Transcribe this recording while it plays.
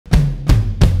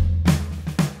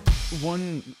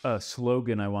one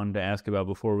slogan I wanted to ask about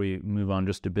before we move on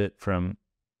just a bit from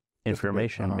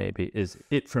information, maybe, is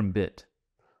 "it from bit."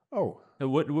 Oh.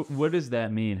 What does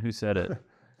that mean? Who said it?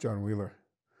 John Wheeler.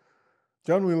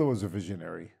 John Wheeler was a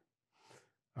visionary.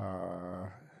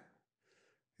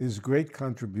 His great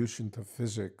contribution to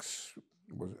physics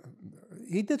was,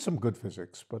 he did some good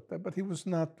physics, but he was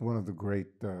not one of the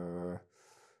great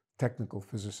technical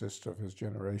physicists of his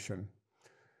generation.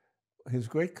 His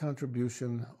great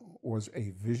contribution was a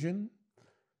vision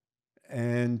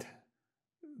and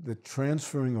the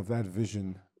transferring of that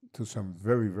vision to some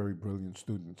very, very brilliant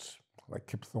students, like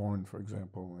Kip Thorne, for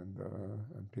example,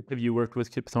 and people. Have you worked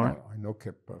with Kip Thorne? No, I know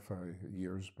Kip for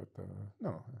years, but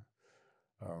no.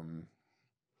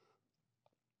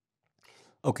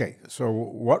 Okay, so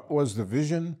what was the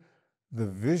vision? The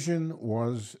vision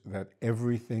was that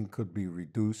everything could be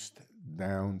reduced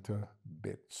down to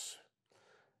bits.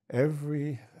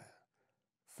 Every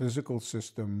physical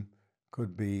system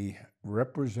could be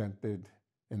represented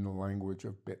in the language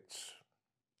of bits.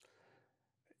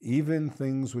 Even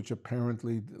things which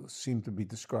apparently seem to be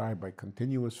described by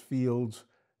continuous fields,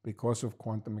 because of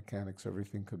quantum mechanics,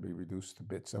 everything could be reduced to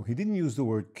bits. Now, he didn't use the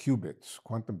word qubits,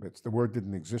 quantum bits. The word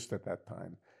didn't exist at that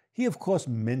time. He, of course,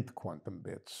 meant quantum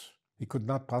bits. He could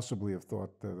not possibly have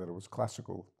thought that it was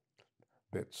classical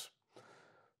bits.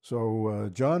 So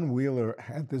John Wheeler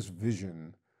had this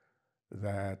vision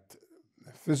that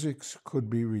physics could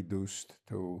be reduced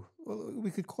to, well, we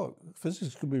could call it,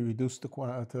 physics could be reduced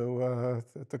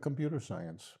to computer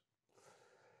science.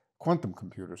 Quantum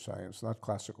computer science, not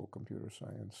classical computer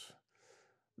science.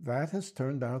 That has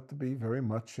turned out to be very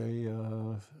much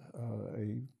a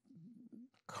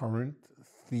current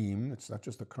theme. It's not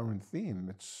just a current theme,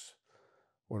 it's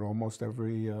what almost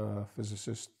every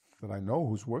physicist that I know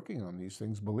who's working on these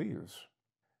things believes.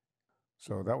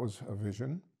 So that was a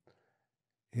vision.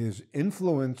 His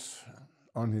influence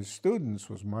on his students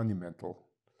was monumental,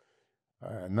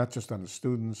 not just on the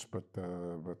students, but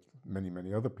many,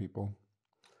 many other people.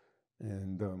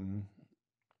 And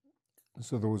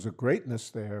so there was a greatness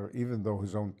there, even though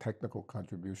his own technical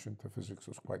contribution to physics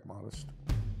was quite modest.